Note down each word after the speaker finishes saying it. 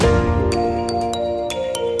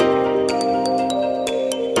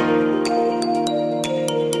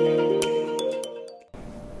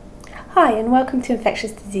Hi and welcome to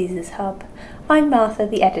Infectious Diseases Hub. I'm Martha,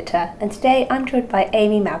 the editor, and today I'm joined by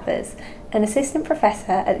Amy Mathers, an assistant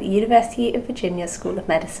professor at the University of Virginia School of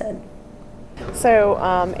Medicine. So,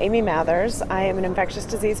 Amy Mathers, I am an infectious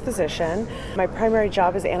disease physician. My primary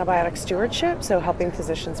job is antibiotic stewardship, so helping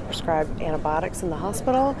physicians prescribe antibiotics in the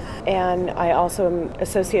hospital. And I also am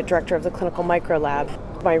associate director of the clinical microlab.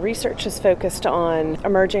 My research is focused on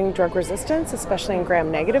emerging drug resistance, especially in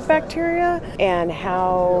gram-negative bacteria, and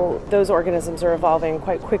how those organisms are evolving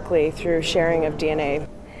quite quickly through sharing of DNA.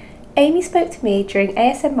 Amy spoke to me during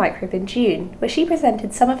ASM Microbe in June, where she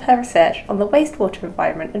presented some of her research on the wastewater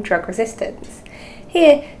environment and drug resistance.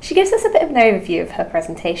 Here, she gives us a bit of an overview of her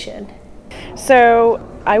presentation. So,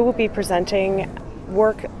 I will be presenting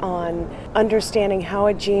work on understanding how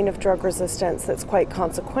a gene of drug resistance that's quite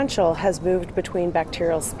consequential has moved between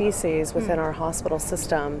bacterial species within our hospital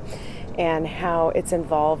system, and how it's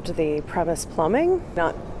involved the premise plumbing,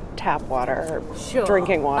 not tap water or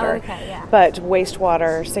drinking water, but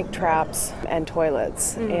wastewater, sink traps, and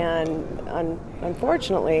toilets. And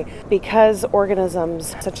unfortunately, because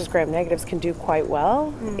organisms such as gram-negatives can do quite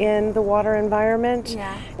well in the water environment,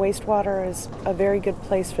 wastewater is a very good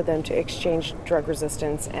place for them to exchange drug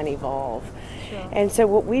resistance and evolve. And so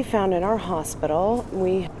what we found in our hospital,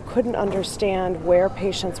 we couldn't understand where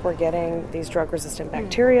patients were getting these drug-resistant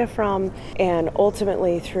bacteria from, and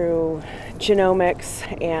ultimately through genomics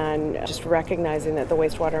and just recognizing that the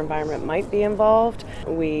wastewater environment might be involved,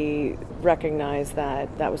 we recognized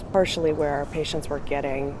that that was partially where our patients were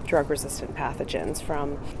getting drug-resistant pathogens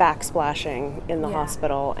from backsplashing in the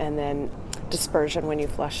hospital and then dispersion when you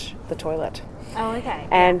flush the toilet. Oh, okay.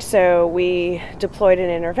 And so we deployed an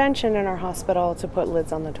intervention in our hospital to put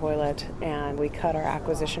lids on the toilet, and we cut our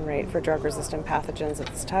acquisition rate for drug-resistant pathogens of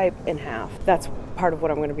this type in half. That's part of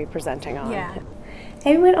what I'm going to be presenting on. Yeah.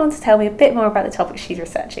 Amy went on to tell me a bit more about the topic she's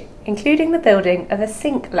researching, including the building of a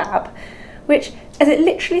sink lab, which, as it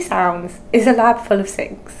literally sounds, is a lab full of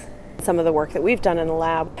sinks. Some of the work that we've done in the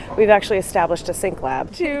lab, we've actually established a sink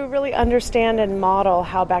lab to really understand and model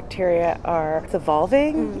how bacteria are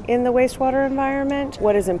evolving in the wastewater environment,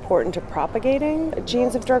 what is important to propagating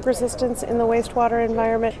genes of drug resistance in the wastewater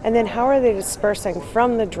environment, and then how are they dispersing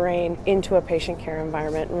from the drain into a patient care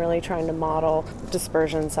environment, and really trying to model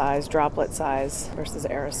dispersion size, droplet size versus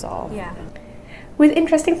aerosol. Yeah. With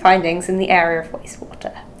interesting findings in the area of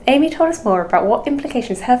wastewater, Amy told us more about what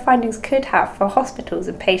implications her findings could have for hospitals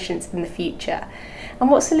and patients in the future, and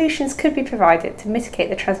what solutions could be provided to mitigate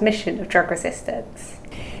the transmission of drug resistance.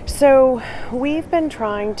 So we've been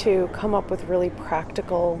trying to come up with really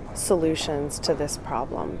practical solutions to this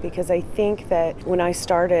problem, because I think that when I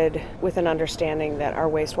started with an understanding that our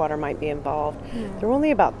wastewater might be involved, there were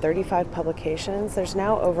only about 35 publications. There's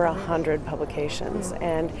now over 100 publications.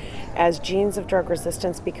 And as genes of drug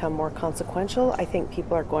resistance become more consequential, I think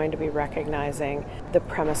people are going to be recognizing the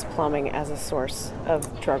premise plumbing as a source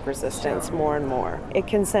of drug resistance more and more. It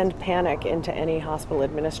can send panic into any hospital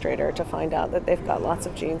administrator to find out that they've got lots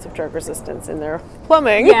of genes of drug resistance in their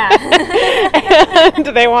plumbing. And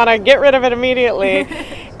they want to get rid of it immediately.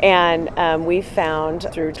 And we found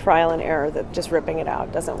through trial and error that just ripping it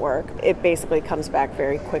out doesn't work. It basically comes back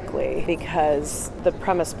very quickly because the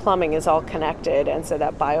premise plumbing is all connected, and so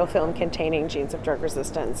that biofilm containing genes of drug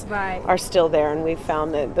resistance are still there, and we've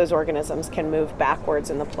found that those organisms can move backwards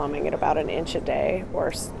in the plumbing at about an inch a day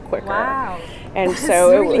or quicker. Wow. And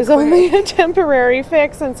so it was only a temporary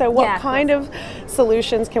fix. And so what kind of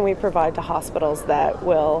solutions can we provide to hospitals that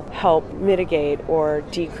will help mitigate or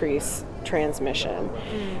decrease transmission?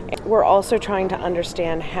 We're also trying to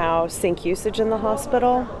understand how sink usage in the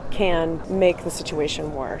hospital can make the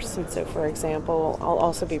situation worse. And so, for example, I'll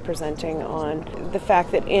also be presenting on the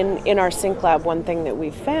fact that in our sink lab, one thing that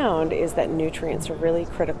we've found is that nutrients are really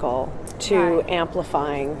critical to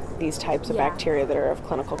amplifying these types of bacteria that are of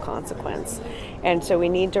clinical consequence. And so we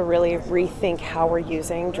need to really rethink how we're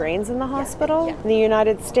using drains in the hospital. In the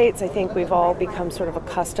United States, I think we've all become sort of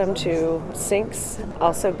accustomed to sinks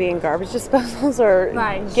also being garbage disposals, or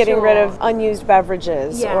getting rid of unused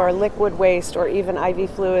beverages or liquid waste, or even IV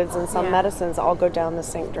fluids and some medicines all go down the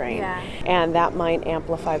sink drain. And that might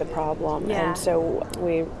amplify the problem. And so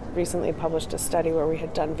we recently published a study where we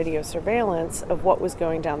had done video surveillance of what was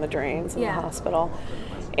going down the drains in the hospital.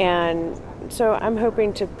 And so I'm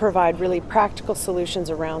hoping to provide really practical solutions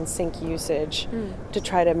around sink usage to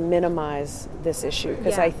try to minimize this issue,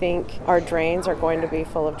 because I think our drains are going to be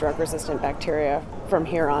full of drug-resistant bacteria from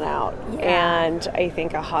here on out. And I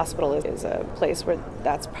think a hospital is a place where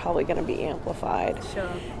that's probably going to be amplified.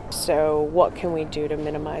 So what can we do to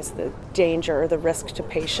minimize the danger or the risk to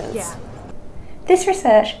patients? This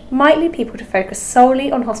research might lead people to focus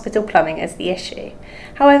solely on hospital plumbing as the issue.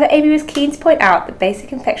 However, Amy was keen to point out that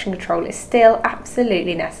basic infection control is still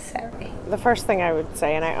absolutely necessary. The first thing I would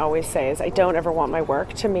say, and I always say, is I don't ever want my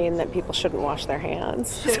work to mean that people shouldn't wash their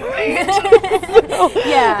hands. Yeah,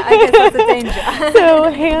 I guess that's a danger. So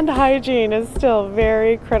hand hygiene is still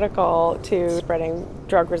very critical to spreading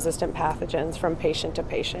drug-resistant pathogens from patient to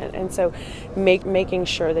patient. And so making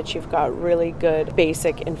sure that you've got really good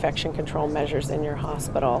basic infection control measures in your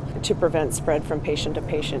hospital to prevent spread from patient to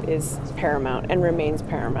patient is paramount and remains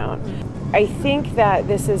paramount. I think that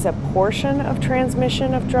this is a portion of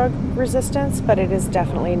transmission of drug resistance, but it is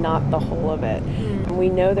definitely not the whole of it. We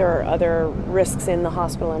know there are other risks in the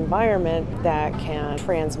hospital environment that can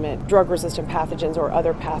transmit drug-resistant pathogens or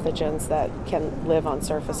other pathogens that can live on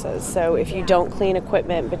surfaces. So if you don't clean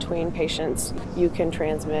equipment between patients, you can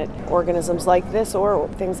transmit organisms like this or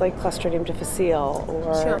things like Clostridium difficile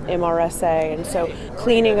or MRSA. And so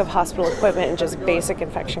cleaning of hospital equipment and just basic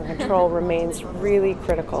infection control remains really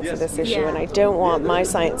critical to this issue. And I don't want my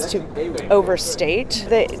science to overstate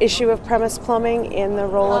the issue of premise plumbing in the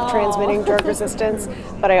role of transmitting drug resistance,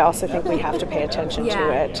 but I also think we have to pay attention to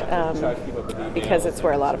it because it's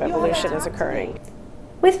where a lot of evolution is occurring.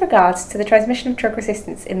 With regards to the transmission of drug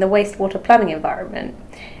resistance in the wastewater plumbing environment,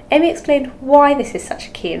 Amy explained why this is such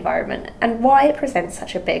a key environment and why it presents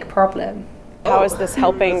such a big problem. How is this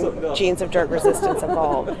helping genes of drug resistance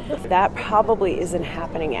evolve? That probably isn't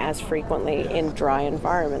happening as frequently in dry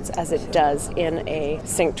environments as it does in a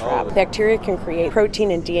sink trap. Bacteria can create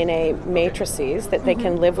protein and DNA matrices that they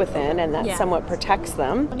can live within, and that somewhat protects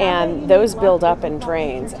them. And those build up in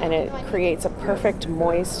drains, and it creates a perfect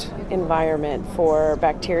moist environment for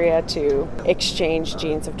bacteria to exchange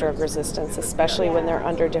genes of drug resistance, especially when they're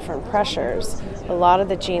under different pressures. A lot of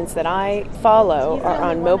the genes that I follow are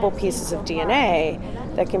on mobile pieces of DNA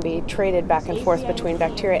that can be traded back and forth between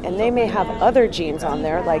bacteria, and they may have other genes on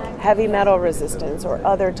there like heavy metal resistance or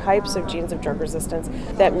other types of genes of drug resistance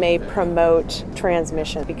that may promote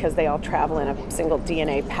transmission because they all travel in a single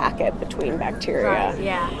DNA packet between bacteria.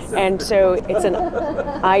 And so it's an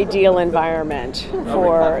ideal environment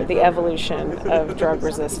for the evolution of drug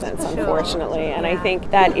resistance, unfortunately. And I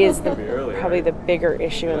think that is probably the bigger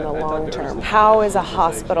issue in the long term. How is a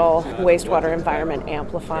hospital wastewater environment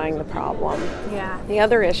amplifying the problem? The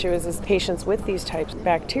other issue is patients with these types of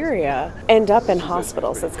bacteria end up in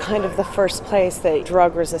hospitals. It's kind of the first place that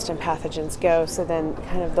drug-resistant pathogens go. So then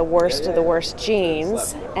kind of the worst of the worst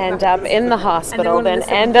genes end up in the hospital, then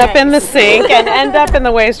end up in the sink and end up in the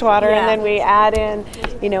wastewater. And then we add in,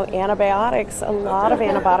 antibiotics. A lot of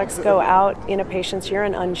antibiotics go out in a patient's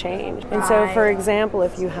urine unchanged. And so, for example,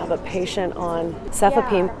 if you have a patient on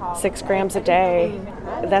cefepime 6 grams a day,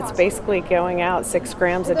 that's basically going out 6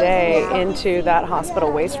 grams a day into that hospital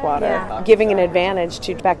wastewater, giving an advantage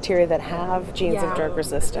to bacteria that have genes of drug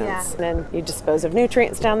resistance. And then you dispose of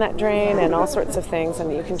nutrients down that drain and all sorts of things,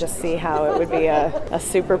 and you can just see how it would be a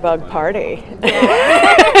superbug party.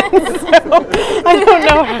 So, I don't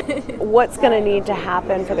know what's going to need to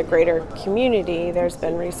happen for the greater community. There's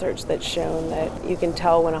been research that's shown that you can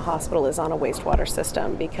tell when a hospital is on a wastewater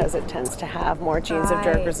system because it tends to have more genes of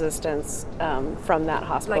drug resistance from that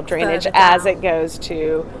hospital drainage as it goes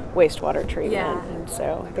to wastewater treatment. And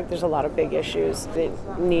so I think there's a lot of big issues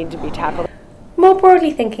that need to be tackled. More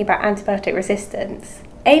broadly thinking about antibiotic resistance,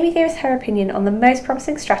 Amy gave us her opinion on the most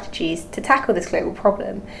promising strategies to tackle this global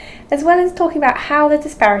problem, as well as talking about how the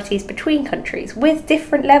disparities between countries with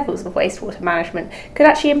different levels of wastewater management could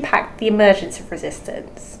actually impact the emergence of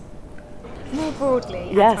resistance. More broadly,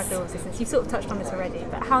 antimicrobial resistance, you've sort of touched on this already,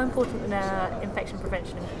 but how important are infection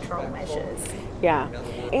prevention and control measures?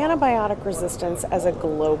 Antibiotic resistance as a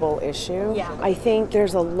global issue, I think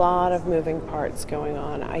there's a lot of moving parts going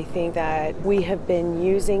on. I think that we have been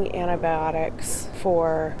using antibiotics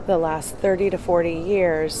for the last 30 to 40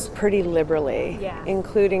 years pretty liberally,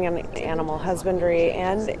 including in animal husbandry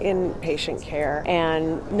and in patient care,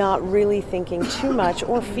 and not really thinking too much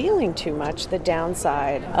or feeling too much the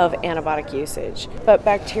downside of antibiotic usage. But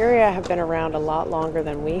bacteria have been around a lot longer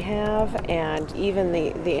than we have, and even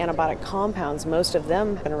the antibiotic compounds, most of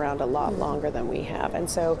them have been around a lot longer than we have. And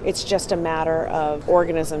so it's just a matter of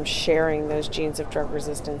organisms sharing those genes of drug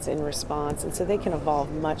resistance in response, and so they can evolve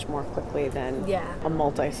much more quickly than a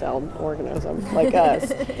multi-celled organism like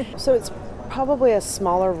us. So it's probably a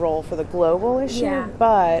smaller role for the global issue,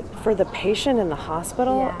 but for the patient in the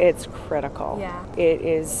hospital, it's critical. It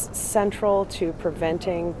is central to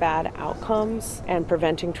preventing bad outcomes and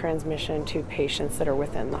preventing transmission to patients that are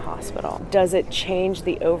within the hospital. Does it change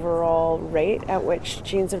the overall rate at which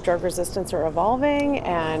genes of drug resistance are evolving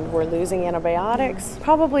and we're losing antibiotics?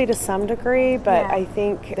 Probably to some degree, but I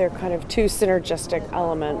think they're kind of two synergistic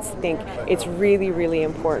elements. I think it's really, really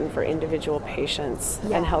important for individual patients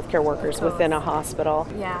and healthcare workers within a hospital.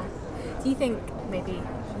 Do you think maybe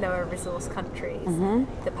lower resource countries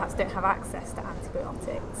that perhaps don't have access to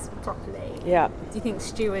antibiotics properly, do you think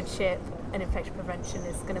stewardship and infection prevention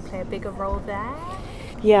is going to play a bigger role there?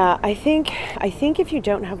 Yeah, I think if you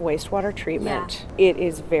don't have wastewater treatment, it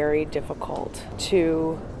is very difficult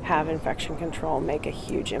to have infection control make a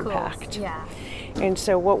huge impact. And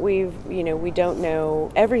so what we don't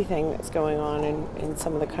know everything that's going on in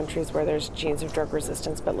some of the countries where there's genes of drug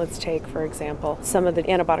resistance, but let's take, for example, some of the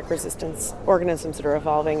antibiotic resistance organisms that are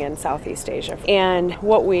evolving in Southeast Asia. And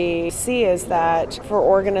what we see is that for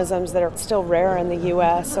organisms that are still rare in the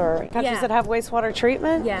U.S. or countries that have wastewater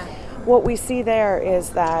treatment, what we see there is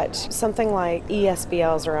that something like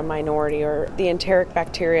ESBLs are a minority, or the enteric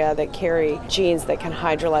bacteria that carry genes that can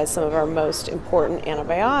hydrolyze some of our most important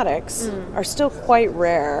antibiotics are still quite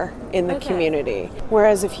rare in the community.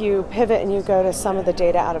 Whereas if you pivot and you go to some of the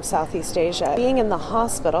data out of Southeast Asia, being in the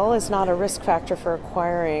hospital is not a risk factor for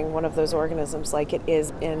acquiring one of those organisms like it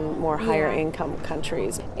is in more higher income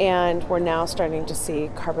countries. And we're now starting to see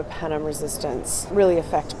carbapenem resistance really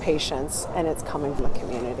affect patients, and it's coming from the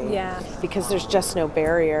community. Because there's just no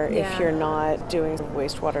barrier if you're not doing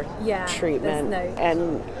wastewater treatment.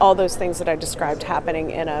 And all those things that I described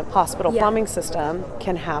happening in a hospital plumbing system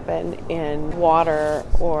can happen in water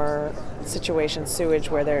or situation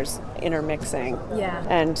sewage where there's intermixing.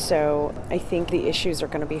 And so I think the issues are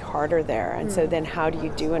going to be harder there. And so then how do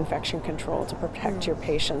you do infection control to protect your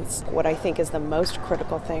patients? What I think is the most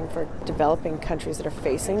critical thing for developing countries that are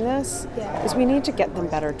facing this is we need to get them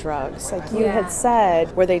better drugs. Like you had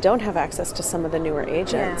said, where they don't have access to some of the newer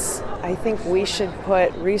agents, I think we should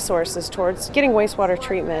put resources towards getting wastewater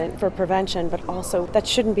treatment for prevention, but also that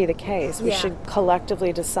shouldn't be the case. We should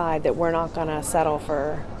collectively decide that we're not going to settle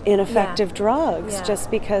for ineffective drugs just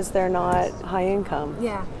because they're not high income.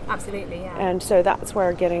 Absolutely. And so that's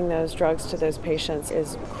where getting those drugs to those patients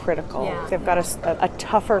is critical. They've got a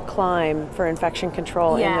tougher climb for infection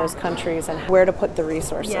control in those countries and where to put the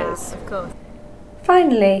resources. Of course.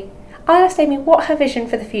 Finally, I asked Amy what her vision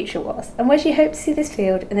for the future was and where she hoped to see this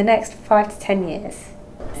field in the next 5 to 10 years.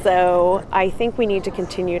 So I think we need to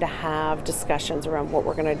continue to have discussions around what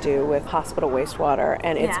we're going to do with hospital wastewater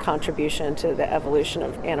and its contribution to the evolution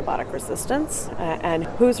of antibiotic resistance and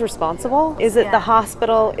who's responsible. Is it the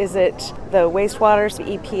hospital? Is it the wastewater,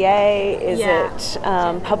 the EPA? Is it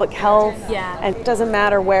public health? And it doesn't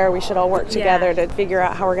matter where, we should all work together to figure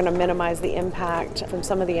out how we're going to minimize the impact from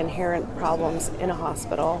some of the inherent problems in a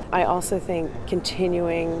hospital. I also think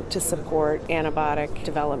continuing to support antibiotic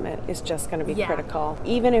development is just going to be critical.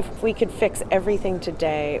 Even if we could fix everything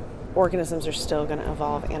today, organisms are still going to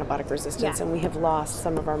evolve antibiotic resistance, and we have lost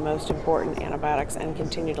some of our most important antibiotics and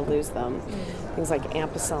continue to lose them. Things like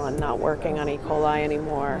ampicillin not working on E. coli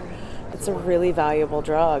anymore. It's a really valuable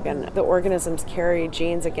drug, and the organisms carry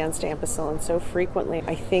genes against ampicillin so frequently.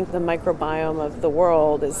 I think the microbiome of the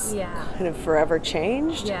world is kind of forever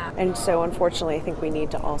changed. And so unfortunately, I think we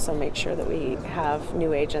need to also make sure that we have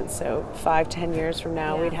new agents. So 5-10 years from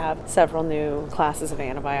now, we'd have several new classes of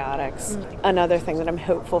antibiotics. Another thing that I'm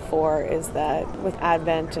hopeful for is that with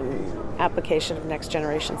advent and application of next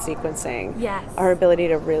generation sequencing, our ability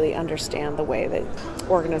to really understand the way that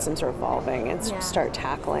organisms are evolving and start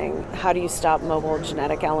tackling how do you stop mobile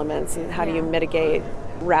genetic elements and how do you mitigate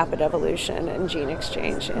rapid evolution and gene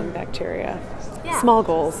exchange in bacteria. Small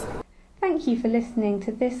goals. Thank you for listening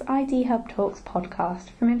to this ID Hub Talks podcast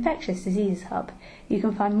from Infectious Diseases Hub. You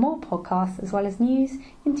can find more podcasts as well as news,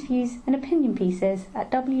 interviews and opinion pieces at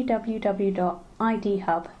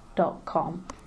www.idhub.com.